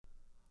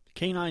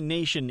Canine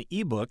Nation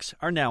ebooks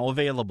are now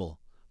available.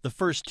 The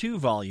first 2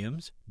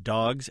 volumes,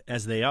 Dogs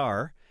as They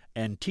Are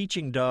and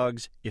Teaching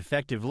Dogs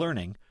Effective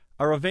Learning,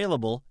 are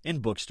available in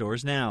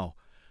bookstores now.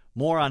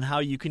 More on how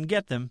you can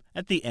get them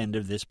at the end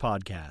of this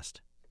podcast.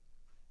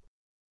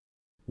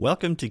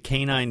 Welcome to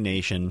Canine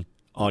Nation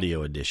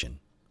Audio Edition.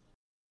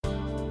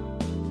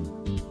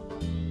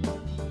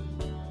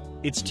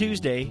 It's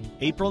Tuesday,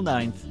 April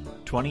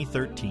 9th,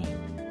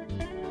 2013.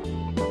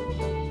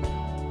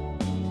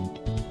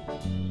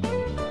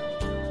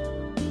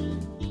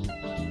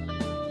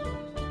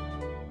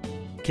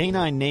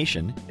 Canine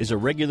Nation is a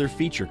regular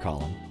feature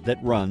column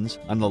that runs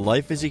on the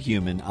Life as a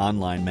Human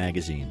online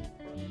magazine.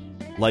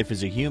 Life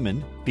as a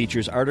Human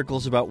features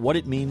articles about what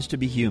it means to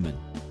be human,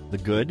 the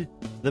good,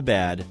 the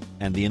bad,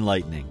 and the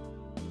enlightening.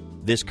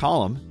 This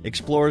column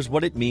explores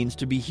what it means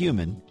to be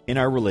human in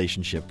our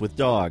relationship with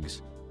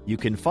dogs. You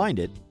can find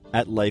it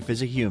at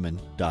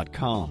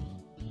lifeasahuman.com.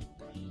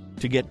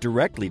 To get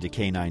directly to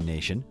Canine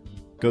Nation,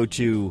 go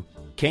to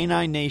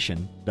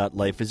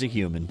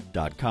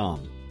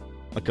caninenation.lifeasahuman.com.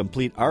 A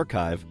complete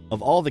archive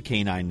of all the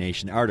Canine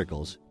Nation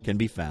articles can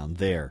be found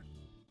there.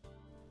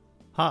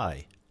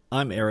 Hi,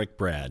 I'm Eric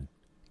Brad.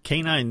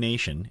 Canine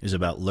Nation is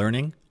about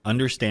learning,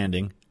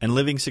 understanding, and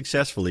living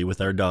successfully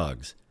with our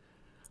dogs.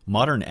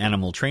 Modern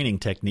animal training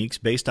techniques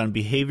based on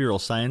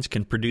behavioral science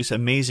can produce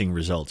amazing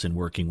results in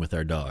working with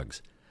our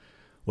dogs.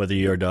 Whether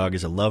your dog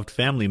is a loved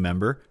family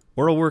member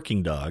or a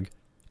working dog,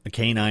 a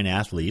canine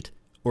athlete,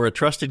 or a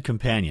trusted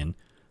companion,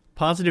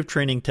 positive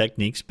training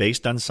techniques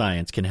based on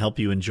science can help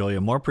you enjoy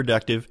a more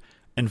productive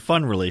and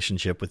fun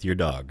relationship with your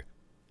dog.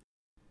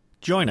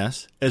 Join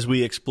us as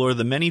we explore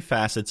the many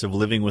facets of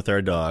living with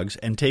our dogs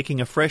and taking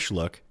a fresh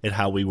look at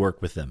how we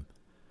work with them.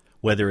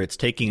 Whether it's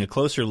taking a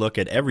closer look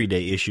at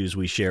everyday issues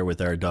we share with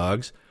our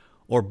dogs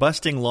or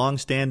busting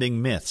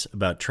long-standing myths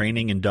about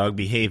training and dog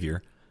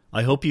behavior,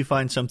 I hope you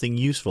find something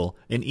useful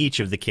in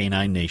each of the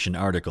Canine Nation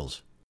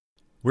articles.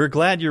 We're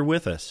glad you're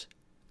with us.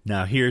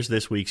 Now here's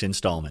this week's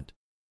installment.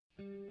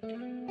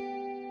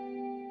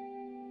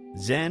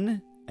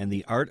 Zen and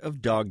the Art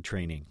of Dog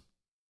Training.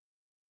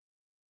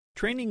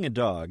 Training a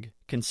dog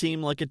can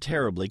seem like a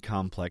terribly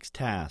complex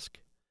task.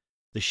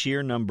 The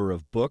sheer number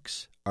of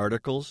books,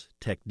 articles,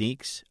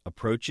 techniques,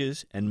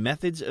 approaches, and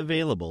methods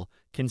available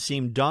can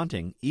seem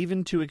daunting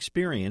even to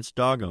experienced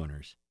dog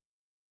owners.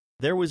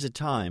 There was a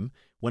time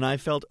when I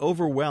felt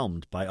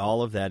overwhelmed by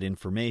all of that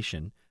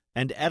information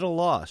and at a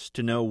loss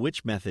to know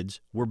which methods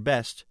were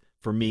best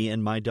for me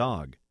and my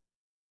dog.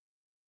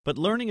 But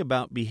learning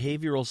about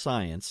behavioral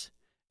science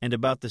and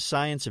about the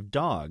science of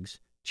dogs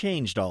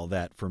changed all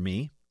that for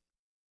me.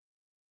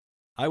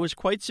 I was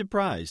quite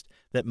surprised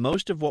that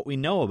most of what we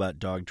know about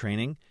dog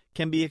training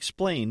can be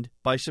explained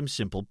by some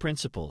simple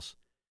principles.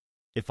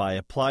 If I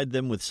applied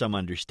them with some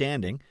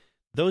understanding,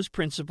 those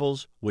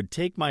principles would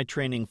take my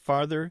training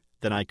farther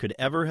than I could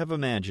ever have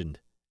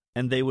imagined,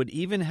 and they would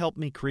even help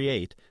me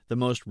create the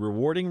most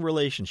rewarding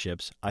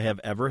relationships I have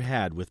ever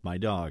had with my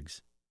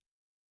dogs.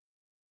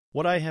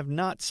 What I have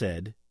not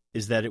said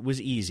is that it was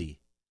easy.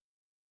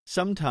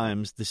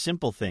 Sometimes the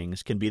simple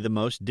things can be the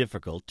most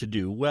difficult to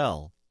do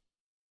well.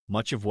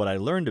 Much of what I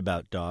learned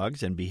about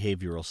dogs and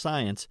behavioral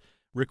science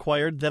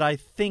required that I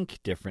think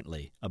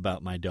differently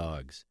about my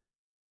dogs.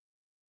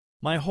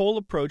 My whole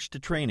approach to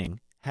training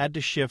had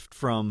to shift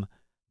from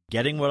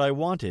getting what I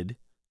wanted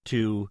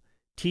to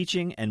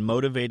teaching and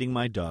motivating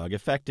my dog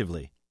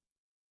effectively.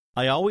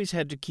 I always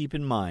had to keep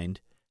in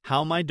mind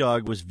how my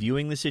dog was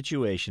viewing the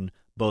situation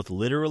both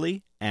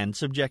literally and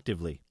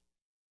subjectively.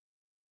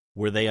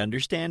 Were they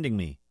understanding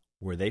me?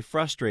 Were they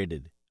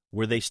frustrated?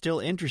 Were they still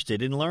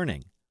interested in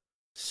learning?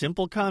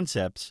 Simple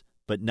concepts,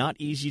 but not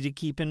easy to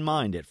keep in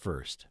mind at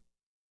first.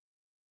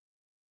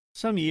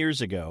 Some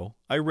years ago,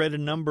 I read a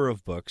number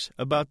of books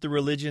about the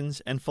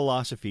religions and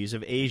philosophies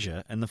of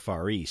Asia and the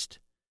Far East.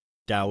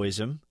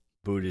 Taoism,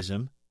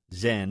 Buddhism,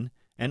 Zen,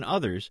 and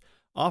others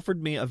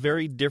offered me a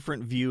very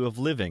different view of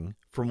living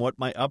from what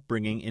my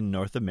upbringing in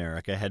North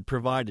America had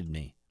provided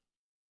me.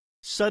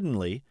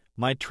 Suddenly,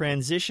 my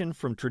transition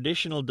from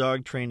traditional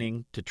dog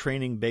training to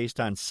training based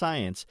on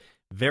science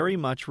very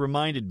much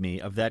reminded me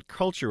of that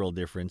cultural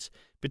difference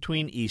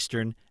between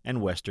Eastern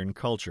and Western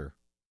culture.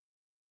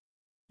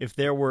 If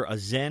there were a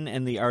Zen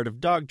and the Art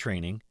of Dog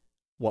Training,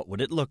 what would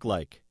it look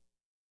like?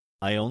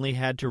 I only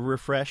had to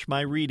refresh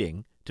my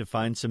reading to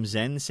find some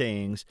Zen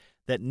sayings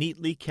that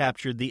neatly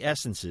captured the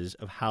essences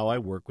of how I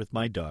work with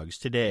my dogs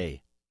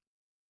today.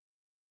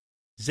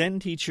 Zen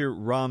teacher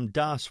Ram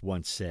Dass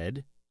once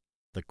said,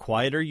 "The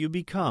quieter you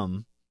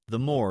become, the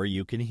more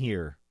you can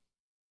hear."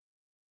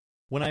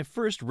 When I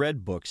first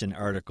read books and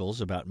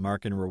articles about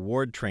mark and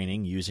reward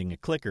training using a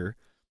clicker,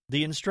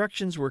 the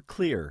instructions were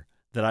clear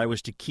that I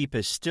was to keep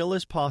as still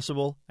as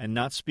possible and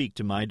not speak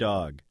to my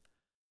dog.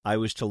 I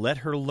was to let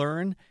her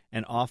learn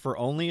and offer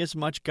only as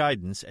much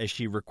guidance as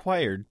she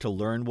required to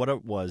learn what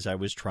it was I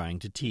was trying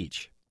to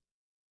teach.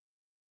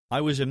 I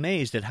was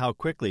amazed at how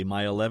quickly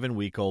my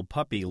 11-week-old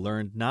puppy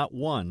learned not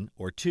 1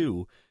 or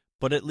 2,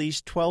 but at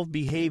least 12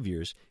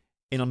 behaviors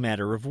in a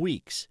matter of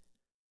weeks.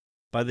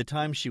 By the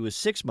time she was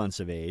 6 months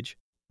of age,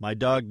 my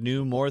dog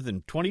knew more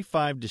than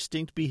 25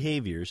 distinct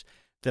behaviors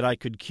that I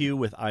could cue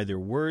with either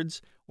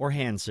words or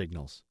hand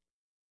signals.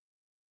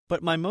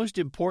 But my most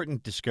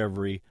important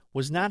discovery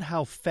was not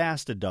how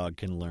fast a dog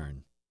can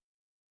learn.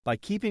 By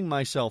keeping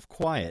myself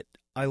quiet,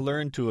 I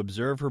learned to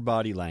observe her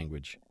body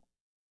language.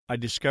 I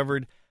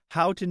discovered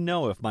how to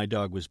know if my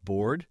dog was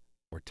bored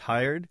or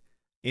tired,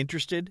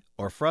 interested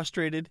or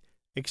frustrated,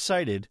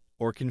 excited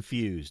or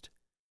confused.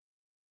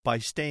 By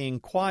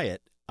staying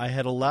quiet, I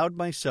had allowed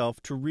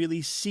myself to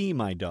really see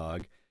my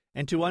dog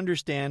and to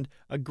understand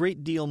a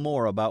great deal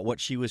more about what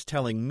she was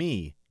telling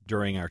me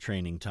during our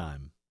training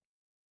time.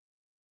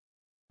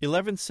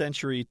 11th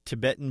century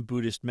Tibetan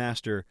Buddhist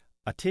master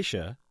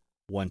Atisha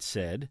once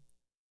said,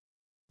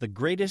 "The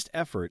greatest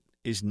effort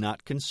is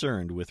not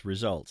concerned with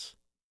results."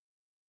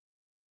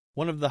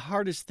 One of the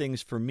hardest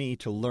things for me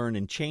to learn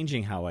in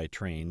changing how I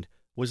trained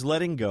was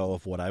letting go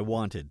of what I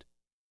wanted.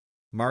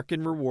 Mark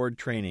and reward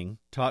training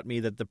taught me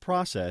that the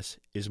process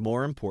is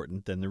more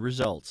important than the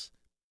results.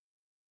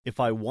 If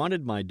I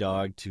wanted my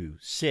dog to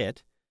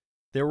sit,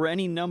 there were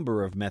any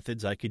number of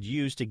methods I could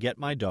use to get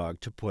my dog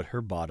to put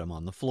her bottom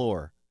on the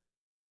floor.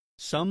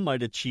 Some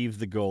might achieve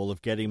the goal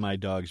of getting my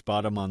dog's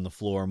bottom on the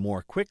floor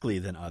more quickly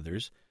than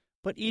others,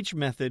 but each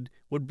method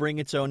would bring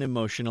its own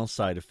emotional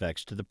side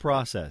effects to the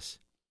process.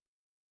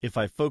 If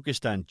I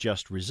focused on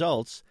just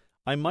results,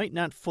 I might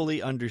not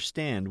fully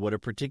understand what a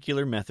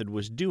particular method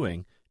was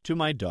doing to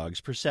my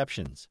dog's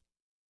perceptions.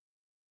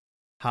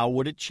 How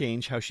would it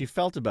change how she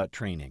felt about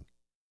training,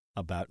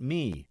 about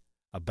me,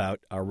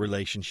 about our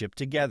relationship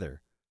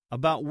together,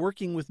 about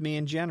working with me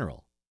in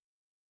general?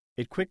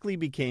 It quickly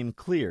became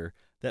clear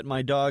that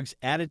my dog's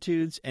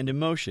attitudes and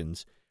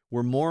emotions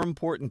were more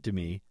important to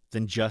me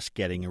than just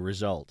getting a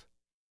result.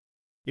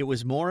 It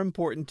was more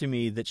important to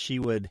me that she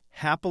would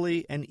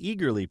happily and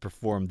eagerly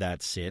perform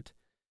that sit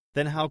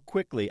than how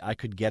quickly I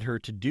could get her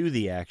to do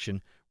the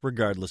action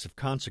regardless of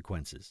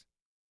consequences.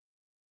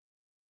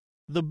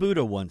 The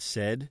Buddha once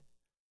said,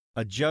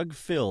 "A jug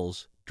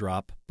fills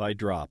drop by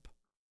drop."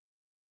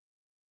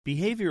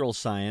 Behavioral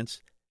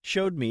science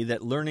showed me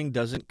that learning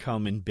doesn't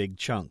come in big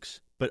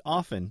chunks, but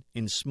often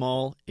in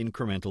small,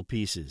 incremental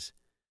pieces.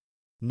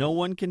 No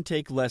one can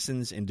take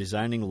lessons in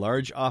designing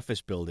large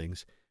office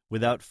buildings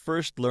without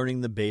first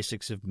learning the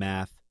basics of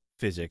math,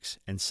 physics,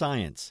 and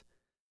science.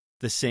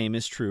 The same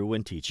is true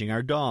when teaching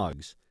our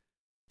dogs.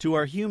 To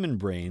our human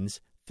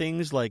brains,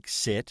 things like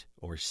sit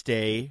or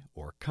stay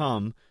or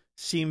come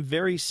seem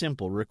very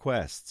simple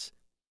requests.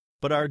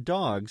 But our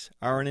dogs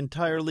are an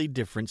entirely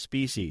different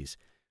species,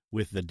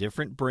 with a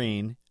different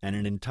brain and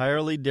an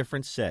entirely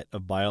different set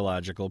of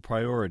biological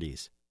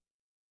priorities.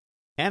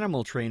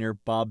 Animal trainer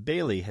Bob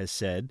Bailey has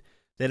said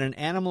that an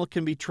animal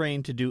can be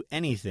trained to do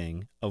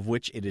anything of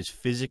which it is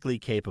physically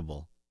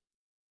capable.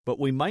 But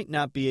we might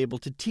not be able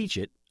to teach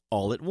it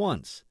all at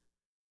once,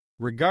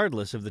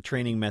 regardless of the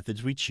training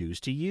methods we choose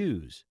to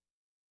use.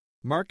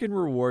 Mark and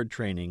reward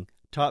training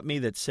taught me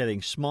that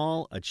setting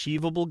small,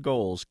 achievable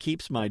goals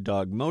keeps my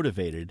dog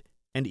motivated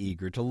and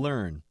eager to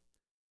learn.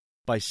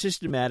 By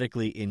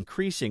systematically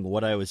increasing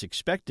what I was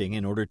expecting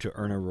in order to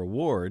earn a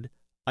reward,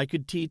 I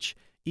could teach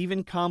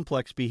even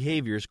complex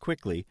behaviors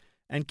quickly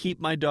and keep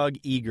my dog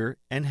eager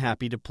and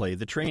happy to play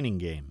the training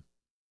game.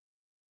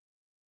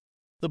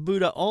 The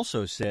Buddha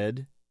also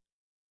said,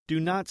 "Do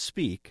not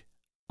speak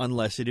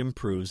unless it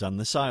improves on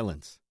the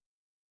silence."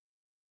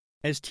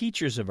 As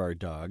teachers of our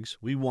dogs,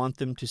 we want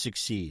them to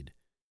succeed.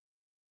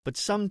 But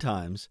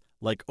sometimes,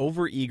 like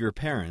overeager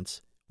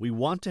parents, we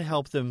want to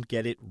help them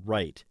get it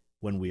right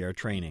when we are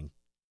training.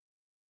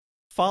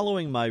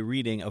 Following my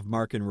reading of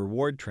Mark and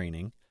Reward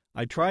training,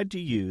 I tried to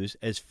use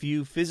as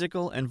few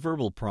physical and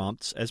verbal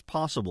prompts as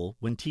possible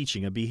when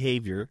teaching a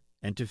behavior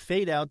and to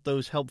fade out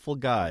those helpful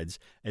guides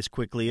as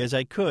quickly as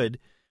I could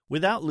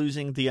without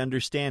losing the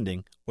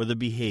understanding or the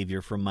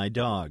behavior from my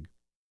dog.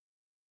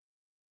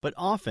 But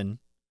often,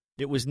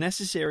 it was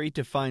necessary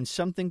to find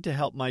something to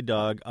help my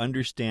dog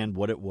understand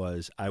what it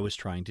was I was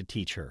trying to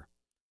teach her.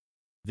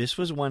 This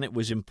was when it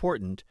was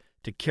important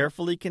to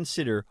carefully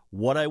consider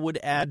what I would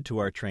add to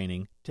our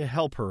training to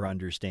help her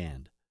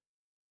understand.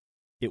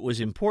 It was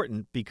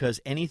important because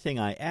anything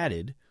I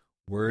added,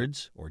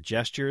 words or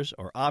gestures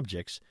or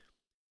objects,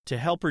 to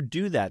help her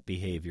do that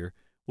behavior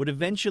would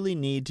eventually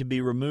need to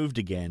be removed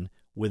again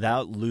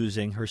without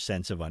losing her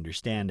sense of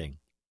understanding.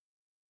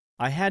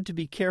 I had to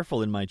be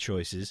careful in my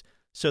choices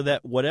so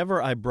that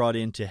whatever I brought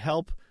in to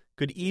help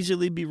could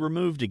easily be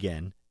removed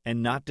again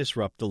and not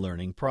disrupt the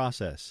learning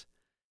process.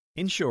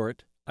 In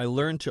short, I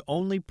learned to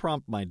only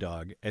prompt my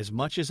dog as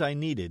much as I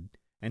needed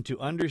and to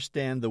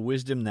understand the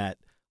wisdom that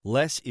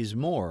less is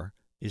more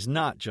is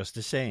not just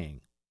a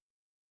saying.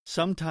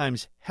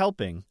 Sometimes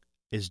helping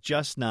is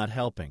just not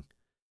helping,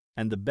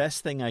 and the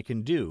best thing I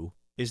can do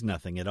is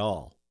nothing at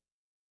all.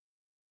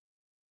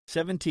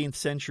 17th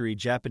century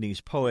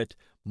Japanese poet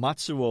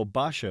Matsuo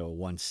Basho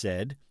once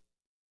said,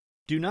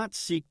 "Do not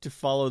seek to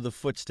follow the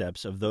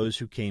footsteps of those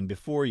who came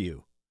before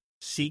you.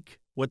 Seek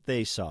what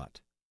they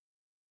sought."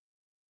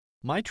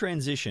 My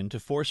transition to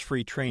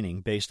force-free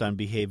training based on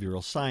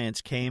behavioral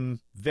science came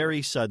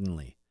very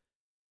suddenly.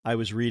 I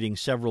was reading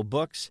several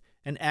books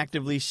and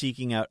actively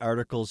seeking out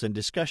articles and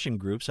discussion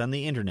groups on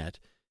the Internet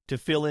to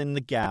fill in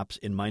the gaps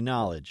in my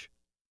knowledge.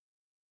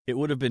 It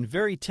would have been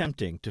very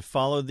tempting to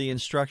follow the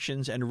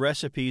instructions and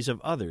recipes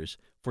of others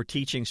for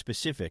teaching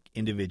specific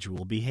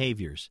individual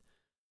behaviors.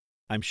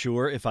 I'm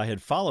sure if I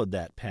had followed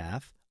that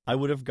path, I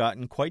would have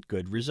gotten quite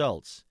good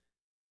results.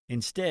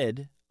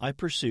 Instead, I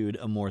pursued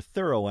a more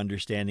thorough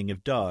understanding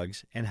of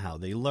dogs and how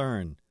they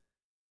learn.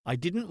 I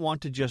didn't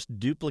want to just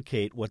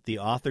duplicate what the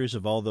authors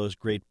of all those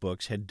great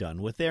books had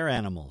done with their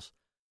animals.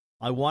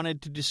 I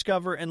wanted to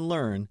discover and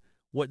learn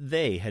what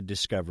they had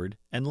discovered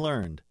and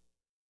learned.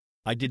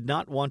 I did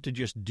not want to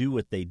just do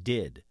what they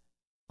did.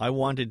 I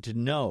wanted to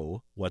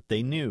know what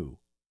they knew.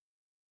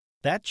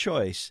 That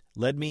choice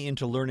led me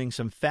into learning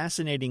some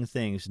fascinating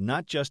things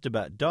not just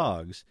about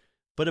dogs,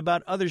 but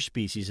about other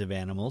species of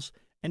animals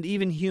and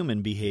even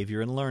human behavior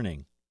and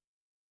learning.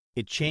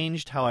 It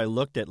changed how I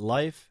looked at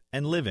life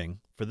and living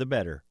for the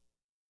better.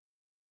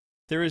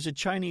 There is a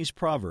Chinese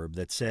proverb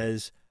that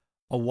says,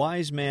 "A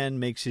wise man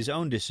makes his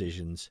own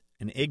decisions,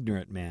 an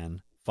ignorant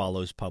man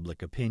follows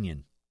public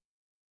opinion."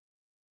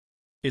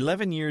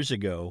 11 years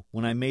ago,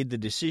 when I made the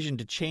decision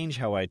to change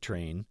how I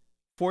train,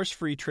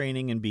 force-free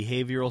training and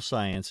behavioral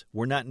science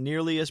were not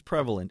nearly as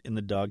prevalent in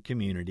the dog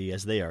community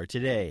as they are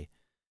today.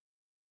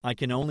 I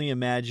can only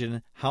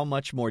imagine how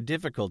much more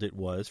difficult it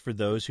was for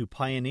those who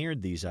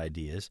pioneered these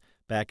ideas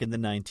back in the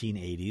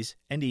 1980s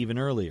and even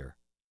earlier.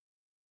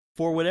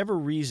 For whatever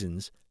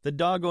reasons, the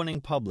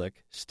dog-owning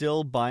public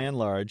still by and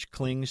large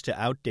clings to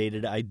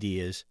outdated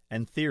ideas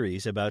and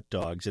theories about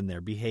dogs and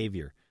their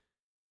behavior.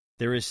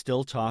 There is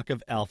still talk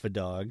of alpha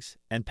dogs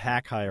and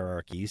pack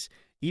hierarchies,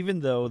 even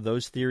though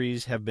those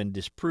theories have been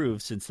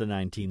disproved since the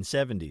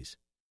 1970s.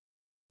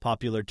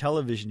 Popular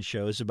television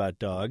shows about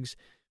dogs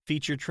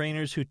feature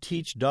trainers who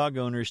teach dog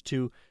owners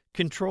to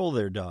control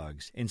their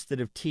dogs instead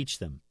of teach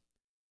them.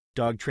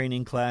 Dog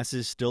training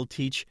classes still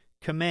teach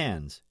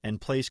commands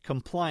and place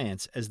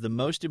compliance as the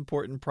most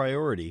important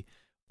priority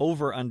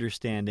over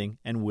understanding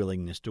and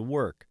willingness to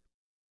work.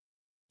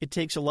 It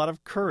takes a lot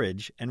of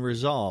courage and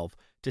resolve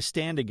to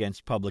stand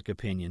against public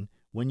opinion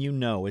when you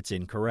know it's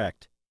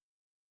incorrect.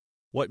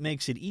 What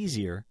makes it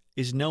easier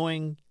is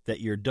knowing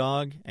that your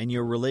dog and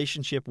your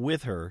relationship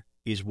with her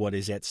is what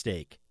is at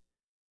stake.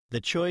 The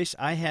choice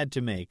I had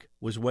to make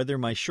was whether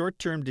my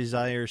short-term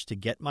desires to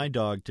get my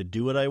dog to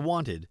do what I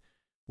wanted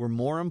were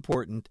more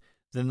important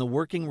than the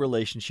working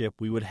relationship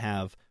we would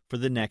have for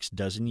the next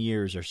dozen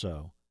years or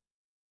so.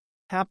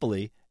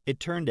 Happily,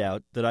 it turned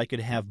out that I could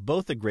have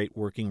both a great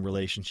working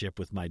relationship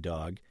with my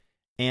dog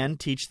and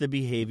teach the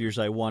behaviors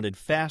I wanted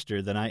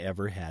faster than I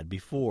ever had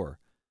before.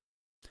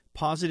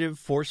 Positive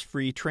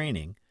force-free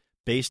training,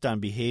 based on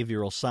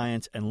behavioral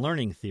science and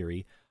learning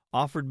theory,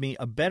 offered me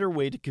a better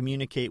way to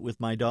communicate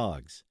with my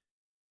dogs.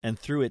 And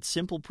through its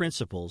simple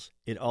principles,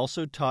 it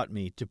also taught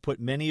me to put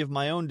many of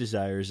my own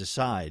desires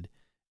aside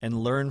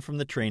and learn from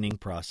the training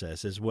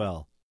process as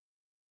well.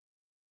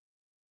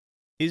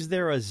 Is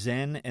there a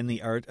Zen in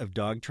the art of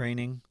dog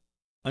training?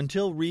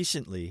 Until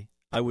recently,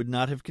 I would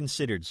not have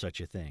considered such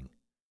a thing.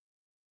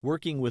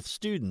 Working with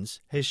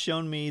students has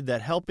shown me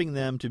that helping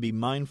them to be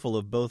mindful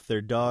of both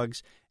their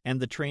dogs and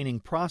the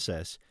training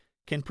process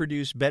can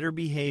produce better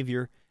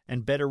behavior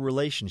and better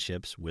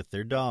relationships with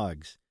their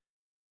dogs.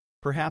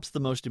 Perhaps the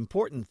most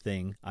important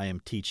thing I am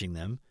teaching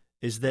them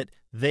is that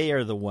they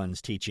are the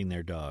ones teaching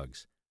their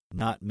dogs,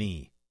 not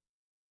me.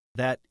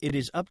 That it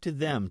is up to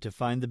them to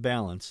find the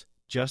balance,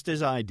 just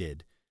as I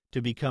did,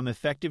 to become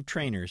effective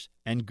trainers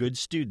and good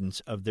students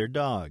of their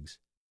dogs.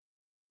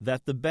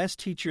 That the best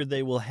teacher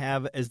they will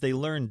have as they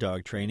learn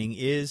dog training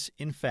is,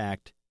 in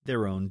fact,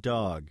 their own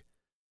dog.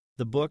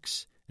 The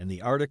books and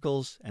the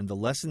articles and the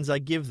lessons I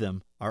give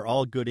them are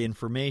all good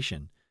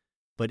information,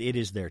 but it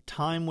is their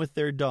time with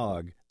their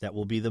dog that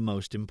will be the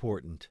most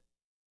important.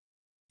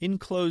 In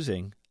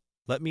closing,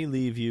 let me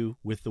leave you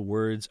with the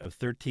words of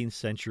 13th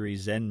century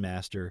Zen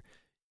master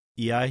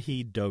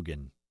Iaihi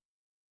Dogen.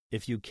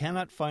 If you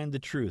cannot find the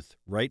truth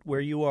right where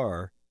you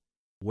are,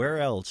 where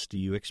else do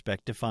you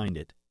expect to find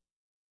it?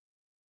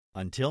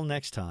 Until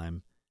next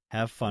time,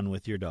 have fun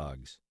with your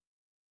dogs.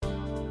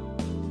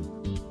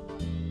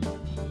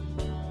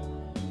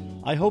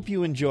 I hope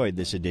you enjoyed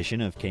this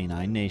edition of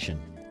Canine Nation.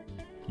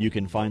 You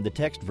can find the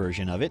text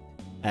version of it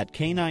at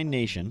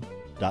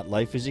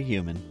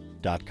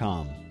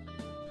caninenation.lifeasahuman.com.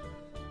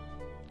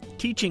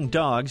 Teaching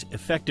Dogs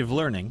Effective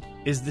Learning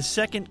is the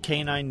second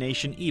Canine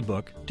Nation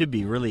ebook to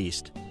be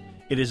released.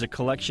 It is a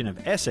collection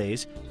of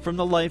essays from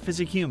the Life as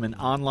a Human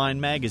online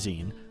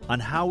magazine on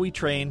how we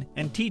train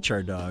and teach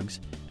our dogs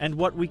and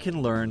what we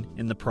can learn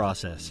in the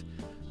process.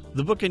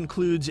 The book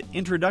includes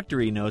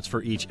introductory notes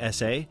for each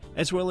essay,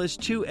 as well as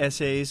 2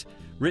 essays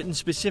written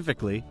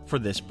specifically for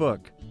this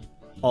book.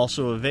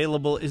 Also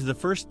available is the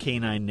first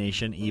Canine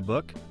Nation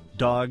ebook,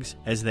 Dogs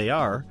as They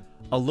Are,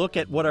 a look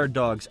at what our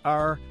dogs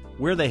are,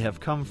 where they have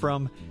come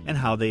from, and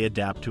how they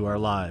adapt to our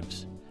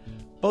lives.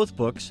 Both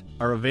books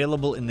are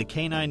available in the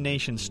Canine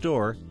Nation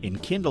store in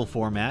Kindle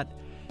format,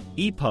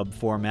 EPUB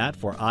format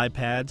for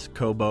iPads,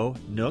 Kobo,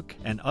 Nook,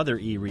 and other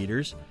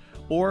e-readers,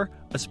 or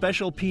a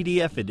special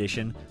PDF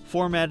edition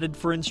formatted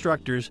for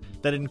instructors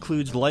that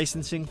includes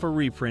licensing for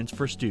reprints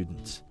for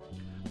students.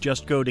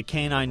 Just go to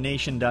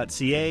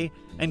caninenation.ca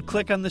and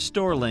click on the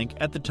store link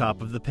at the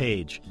top of the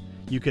page.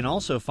 You can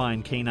also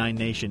find Canine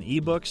Nation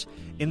ebooks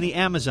in the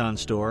Amazon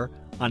store,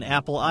 on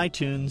Apple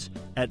iTunes,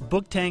 at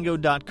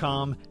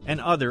booktango.com, and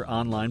other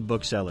online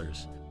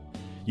booksellers.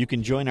 You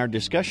can join our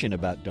discussion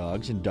about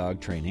dogs and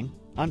dog training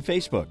on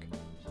Facebook.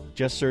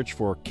 Just search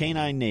for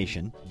Canine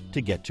Nation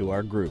to get to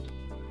our group.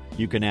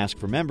 You can ask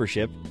for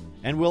membership,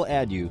 and we'll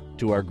add you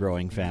to our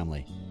growing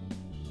family.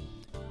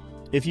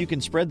 If you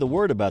can spread the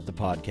word about the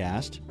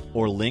podcast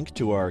or link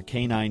to our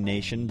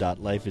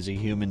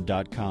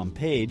caninenation.lifeasahuman.com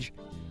page,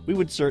 we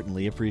would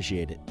certainly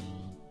appreciate it.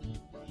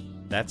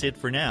 That's it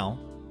for now.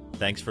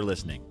 Thanks for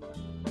listening.